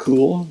it's kind of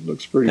cool.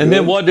 Looks pretty good. And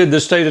then what did the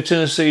state of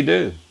Tennessee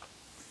do?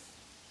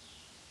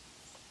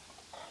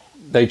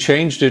 They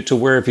changed it to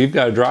where if you've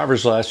got a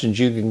driver's license,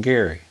 you can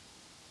carry.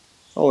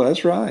 Oh,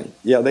 that's right.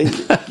 Yeah,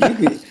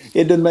 it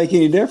didn't make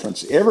any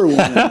difference.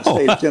 Everyone in the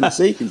state of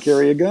Tennessee can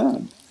carry a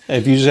gun.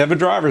 If you just have a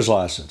driver's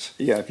license.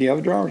 Yeah, if you have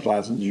a driver's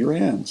license, you're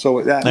in.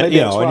 So that and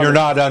you're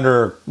not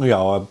under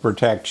a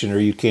protection, or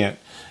you can't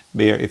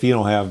be if you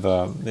don't have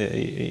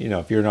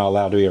if you're not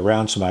allowed to be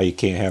around somebody, you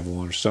can't have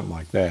one or something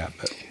like that.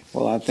 But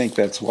well, I think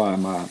that's why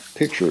my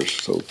picture is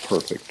so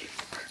perfect.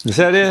 Is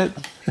that it?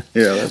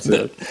 Yeah, that's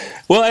it.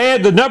 Well,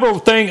 Ed, one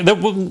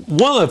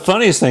of the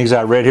funniest things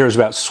I read here is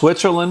about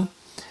Switzerland.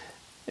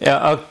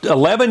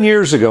 11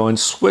 years ago in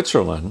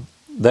Switzerland,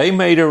 they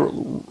made a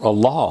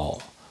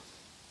law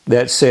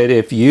that said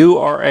if you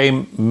are a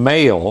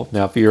male,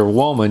 now if you're a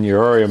woman,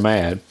 you're already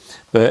mad,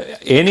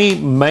 but any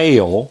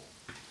male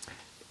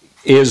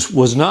they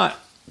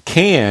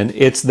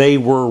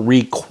were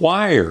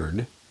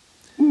required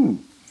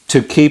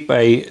to keep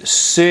a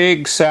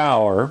Sig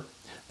Sauer.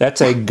 That's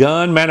a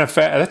gun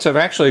manufacturer. That's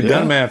actually a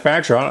gun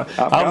manufacturer.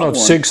 I don't know if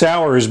Sig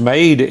Sauer is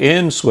made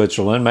in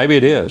Switzerland. Maybe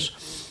it is.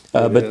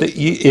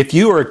 If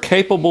you are a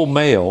capable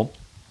male,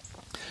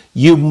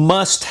 you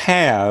must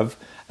have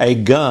a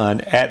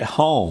gun at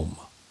home.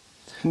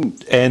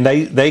 And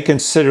they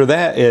consider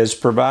that as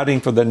providing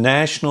for the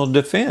national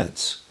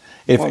defense.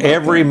 If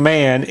every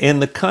man in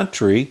the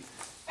country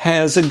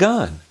has a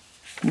gun.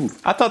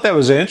 I thought that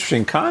was an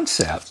interesting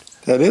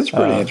concept. That is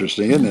pretty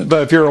interesting, isn't it?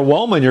 But if you're a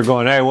woman, you're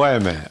going, hey, wait a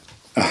minute.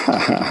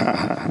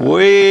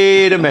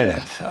 Wait a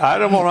minute. I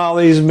don't want all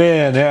these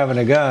men having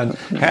a gun.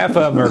 Half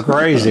of them are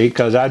crazy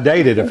because I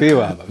dated a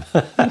few of them.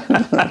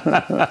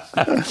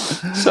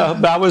 So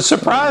I was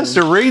surprised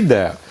to read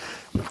that.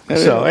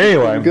 So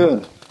anyway.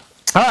 Good.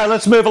 All right,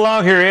 let's move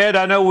along here, Ed.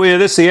 I know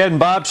this is the Ed and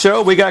Bob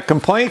show. We got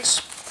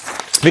complaints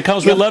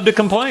because we love to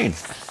complain.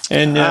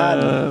 And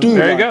I do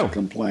there like you go. to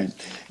complain.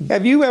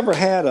 Have you ever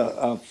had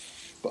a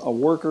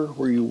worker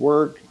where you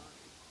work,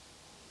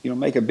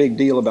 make a big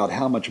deal about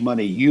how much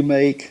money you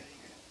make?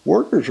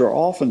 Workers are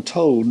often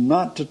told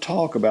not to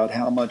talk about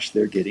how much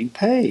they're getting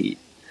paid.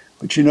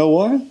 But you know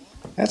what?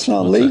 That's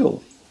not What's that?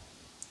 legal.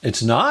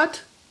 It's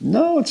not?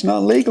 No, it's not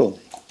legal.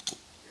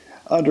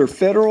 Under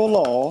federal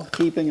law,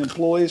 keeping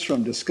employees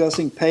from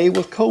discussing pay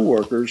with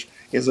coworkers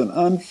is an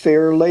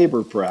unfair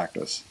labor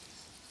practice.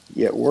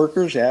 Yet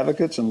workers,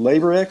 advocates, and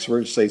labor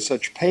experts say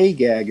such pay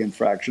gag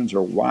infractions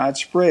are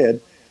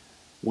widespread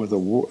with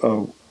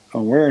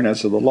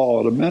awareness of the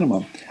law at a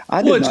minimum.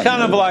 Well, it's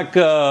kind of like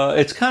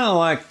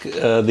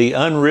the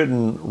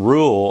unwritten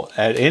rule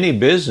at any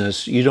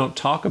business. You don't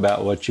talk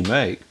about what you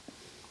make.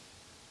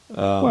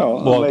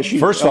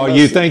 First of all,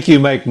 you think you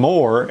make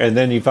more, and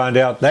then you find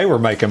out they were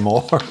making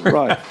more.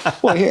 Right.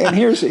 Well, and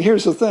here's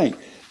the thing.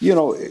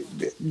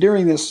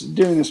 During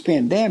this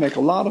pandemic,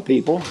 a lot of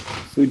people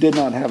who did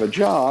not have a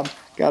job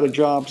got a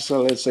job.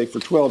 So let's say for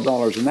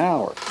 $12 an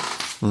hour.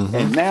 Mm-hmm.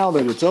 And now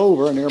that it's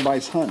over and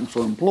everybody's hunting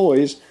for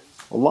employees,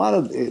 a lot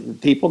of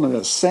people in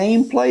the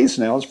same place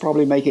now is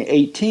probably making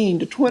 $18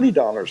 to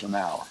 $20 an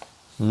hour.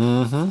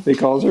 Mm-hmm.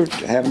 Because they're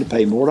having to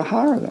pay more to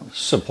hire them.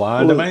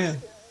 Supply and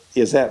demand.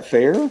 Is that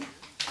fair?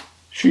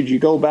 Should you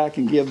go back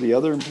and give the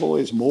other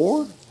employees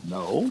more?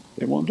 No,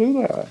 they won't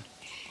do that.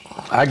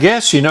 I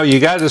guess, you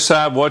got to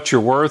decide what you're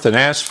worth and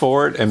ask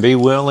for it and be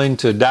willing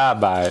to die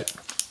by it.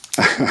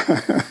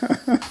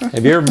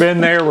 Have you ever been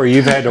there where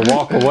you've had to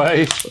walk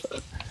away?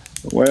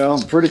 Well,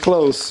 pretty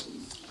close.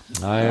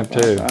 I have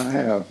too. I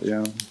have,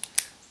 yeah.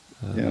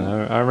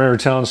 I remember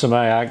telling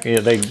somebody,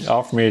 they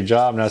offered me a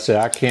job, and I said,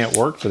 I can't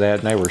work for that,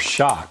 and they were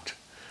shocked.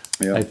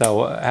 Yeah. They thought,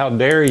 well, how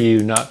dare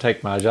you not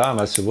take my job?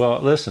 I said, well,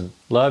 listen,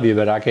 love you,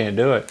 but I can't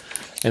do it.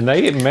 And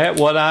they met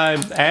what I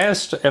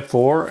asked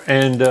for,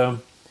 and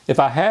if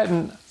I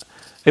hadn't,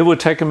 it would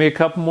have taken me a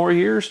couple more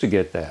years to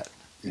get that.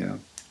 Yeah.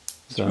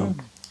 So,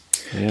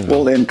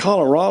 Well, in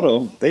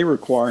Colorado, they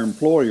require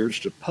employers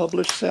to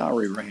publish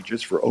salary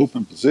ranges for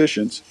open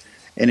positions.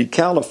 And in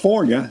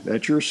California,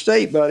 that's your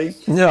state, buddy.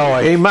 No,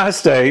 it ain't my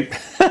state.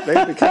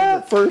 They became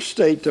the first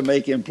state to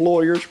make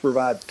employers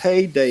provide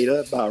pay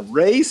data by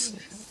race,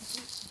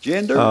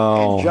 gender,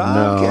 and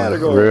job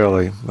category.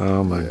 Really?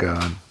 Oh, my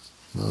God.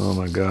 Oh,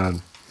 my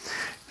God.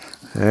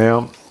 Yeah.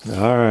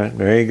 All right.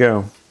 There you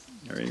go.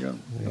 There you go.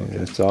 Okay.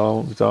 It's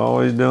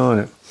always doing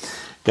it.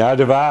 Got to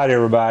divide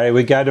everybody.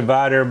 We got to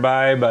divide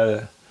everybody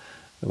by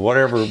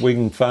whatever we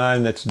can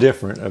find that's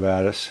different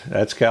about us.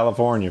 That's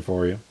California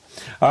for you.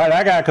 All right,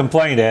 I got a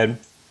complaint, Ed.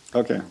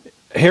 Okay.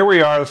 Here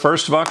we are, the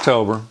 1st of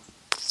October.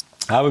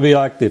 I would be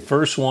like the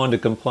first one to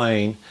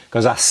complain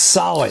because I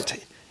saw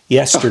it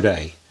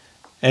yesterday,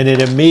 and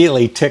it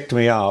immediately ticked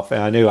me off,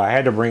 and I knew I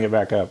had to bring it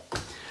back up.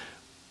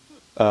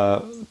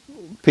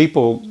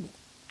 People,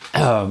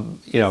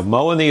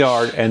 mowing the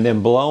yard and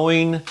then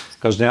blowing,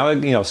 because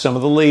now, some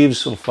of the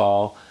leaves will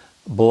fall,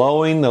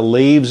 blowing the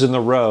leaves in the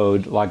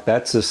road like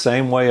that's the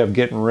same way of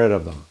getting rid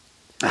of them.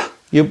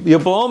 You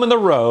blow them in the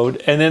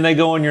road, and then they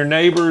go in your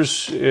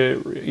neighbor's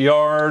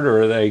yard,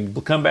 or they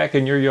come back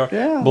in your yard.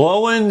 Yeah.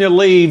 Blowing the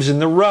leaves in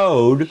the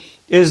road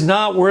is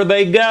not where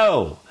they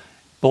go.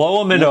 Blow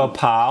them into a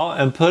pile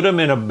and put them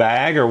in a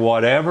bag or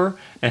whatever,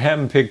 and have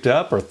them picked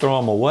up or throw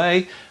them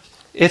away.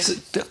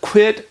 It's to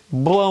quit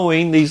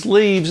blowing these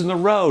leaves in the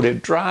road.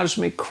 It drives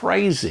me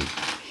crazy.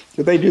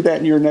 Did they do that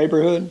in your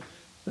neighborhood?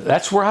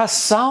 That's where I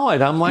saw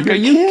it. I'm like, are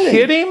you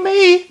kidding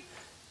me?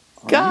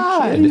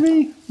 God,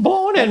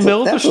 blowing in the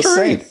middle of the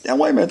street. Now,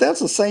 wait a minute,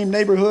 that's the same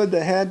neighborhood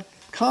that had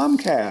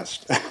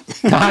Comcast.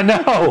 I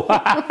know.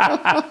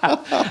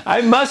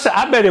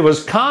 I bet it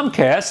was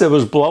Comcast that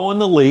was blowing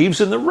the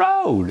leaves in the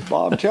road.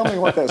 Bob, tell me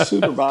what that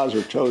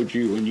supervisor told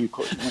you when you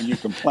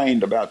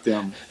complained about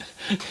them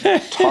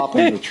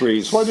topping the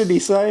trees. What did he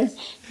say?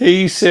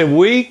 He said,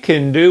 we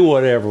can do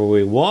whatever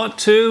we want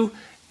to,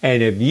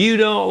 and if you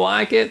don't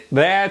like it,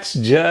 that's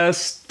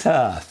just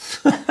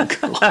tough.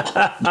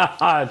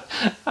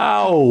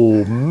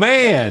 Oh,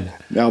 man.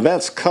 Now,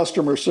 that's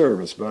customer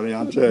service, buddy,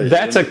 I'll tell you.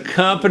 That's a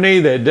company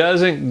that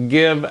doesn't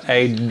give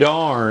a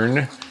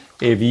darn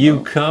if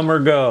you come or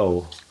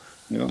go.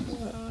 Yeah.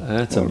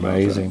 That's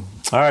amazing.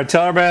 All right,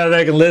 tell everybody how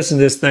they can listen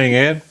to this thing,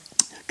 Ed.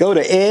 Go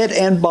to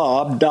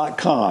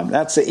EdandBob.com.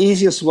 That's the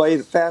easiest way,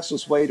 the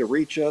fastest way to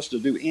reach us to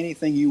do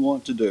anything you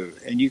want to do.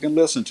 And you can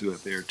listen to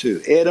it there, too.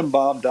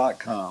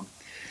 EdandBob.com.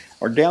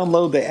 Or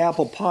download the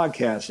Apple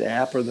Podcast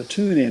app or the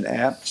TuneIn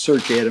app.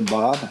 Search Ed and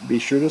Bob. Be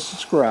sure to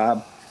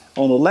subscribe.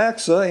 On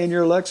Alexa, in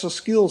your Alexa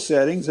skill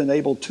settings,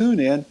 enable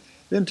TuneIn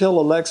Then tell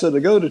Alexa to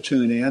go to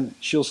TuneIn.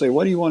 She'll say,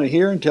 what do you want to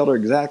hear? And tell her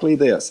exactly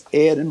this,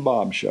 Ed and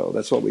Bob Show.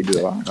 That's what we do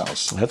at our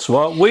house. That's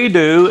what we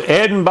do.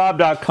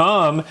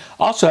 EdandBob.com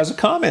also has a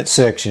comment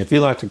section if you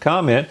like to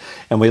comment.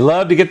 And we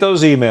love to get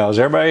those emails.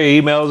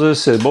 Everybody emails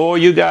us, says, boy,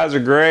 you guys are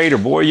great, or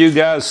boy, you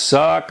guys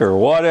suck, or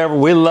whatever.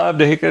 We love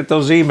to get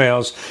those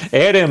emails.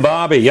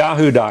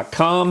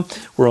 EdandBob@yahoo.com.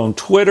 We're on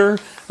Twitter.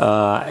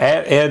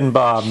 At Ed and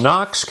Bob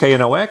Knox,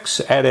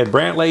 Knox, at Ed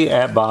Brantley,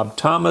 at Bob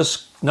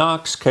Thomas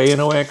Knox,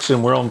 Knox,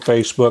 and we're on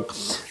Facebook.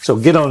 So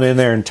get on in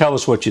there and tell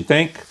us what you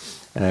think,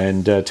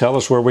 and tell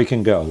us where we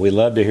can go. We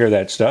love to hear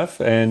that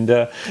stuff.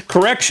 And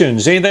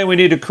corrections, anything we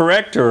need to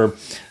correct, or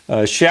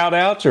shout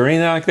outs, or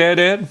anything like that,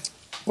 Ed?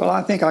 Well,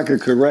 I think I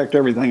could correct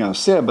everything I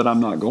said, but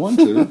I'm not going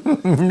to.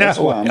 That's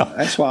why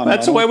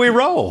That's the way we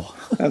roll.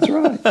 That's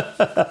right.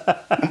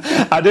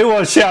 I do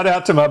want to shout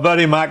out to my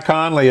buddy Mike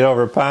Conley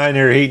over at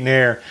Pioneer Heat and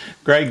Air.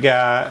 Great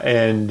guy,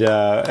 and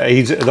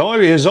his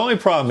only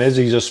problem is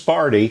he's a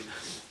Sparty.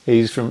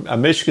 He's from a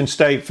Michigan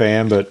State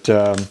fan, but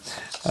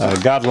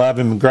God love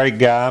him, great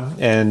guy.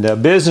 And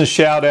business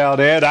shout out,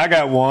 Ed. I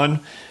got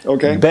one.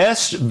 Okay.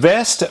 Best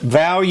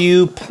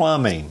Value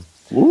Plumbing.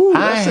 Ooh,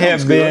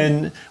 I've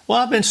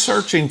been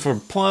searching for a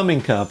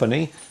plumbing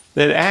company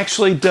that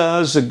actually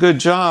does a good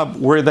job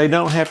where they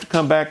don't have to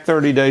come back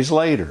 30 days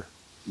later.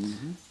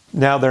 Mm-hmm.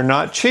 Now, they're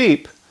not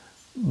cheap,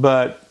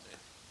 but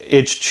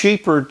it's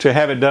cheaper to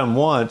have it done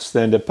once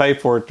than to pay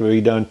for it to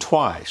be done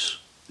twice.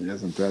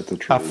 Isn't that the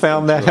truth? I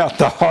found that out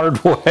the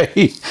hard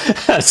way.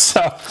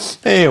 So,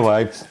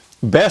 anyway,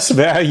 Best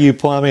Value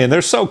Plumbing, and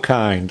they're so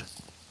kind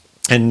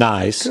and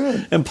nice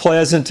and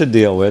pleasant to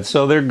deal with,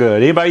 so they're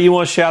good. Anybody you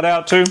want to shout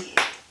out to?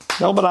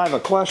 No, but I have a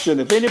question.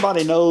 If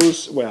anybody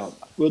knows, well,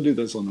 we'll do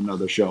this on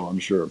another show, I'm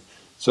sure.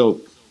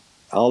 So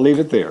I'll leave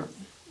it there.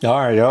 All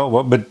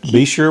right, but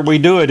be sure we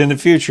do it in the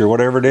future,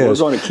 whatever it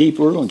is. We're going to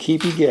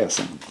keep you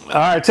guessing. All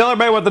right, tell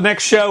everybody what the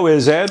next show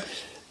is, Ed.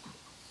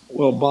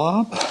 Well,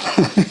 Bob,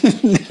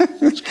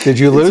 did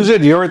you lose it?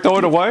 Did you already throw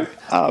it away?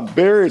 I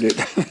buried it.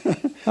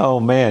 Oh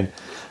man,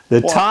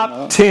 the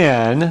top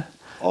 10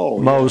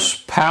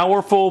 most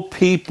powerful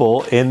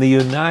people in the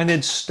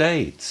United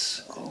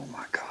States. Oh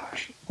my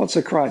gosh, what's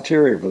the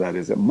criteria for that?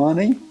 Is it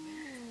money?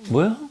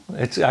 Well,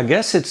 I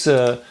guess it's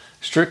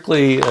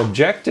strictly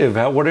objective,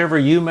 whatever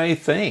you may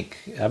think.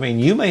 I mean,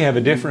 you may have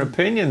a different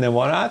opinion than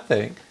what I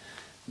think.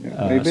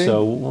 Yeah, maybe.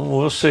 So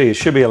we'll see. It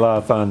should be a lot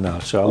of fun, though.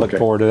 So I look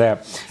forward to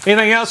that.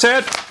 Anything else,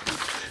 Ed?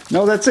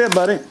 No, that's it,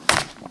 buddy.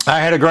 I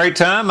had a great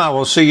time. I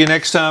will see you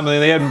next time on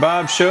the Ed and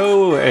Bob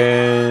Show.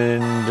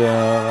 And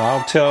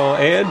I'll tell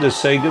Ed to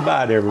say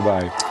goodbye to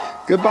everybody.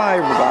 Goodbye,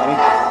 everybody.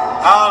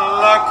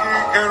 How lucky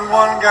can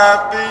one guy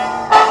be?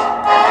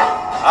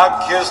 I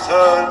kissed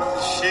her and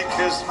she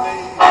kissed me.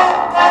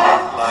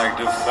 Like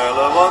the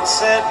fella once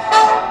said,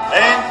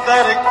 ain't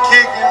that a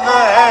kick in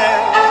the head?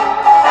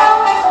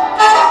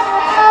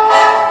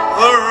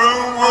 The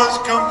room was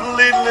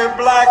completely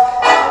black.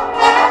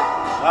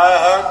 I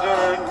hugged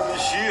her and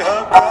she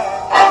hugged back.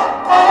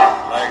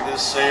 Like the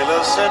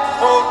sailor said,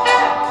 folk,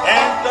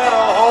 ain't that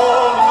a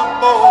hole in the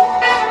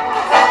boat?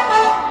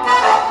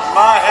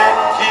 My head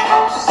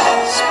keeps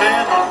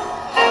spinning.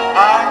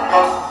 I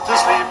go to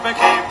sleep and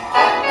keep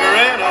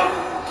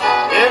grinning.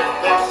 If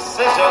this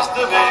is just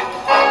the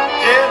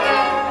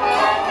beginning,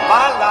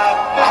 my life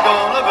is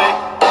gonna be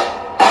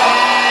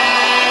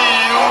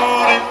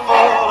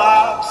beautiful.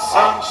 I've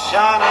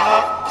sunshine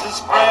enough to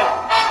spread.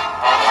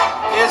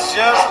 It's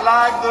just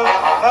like the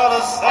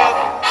fella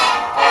said.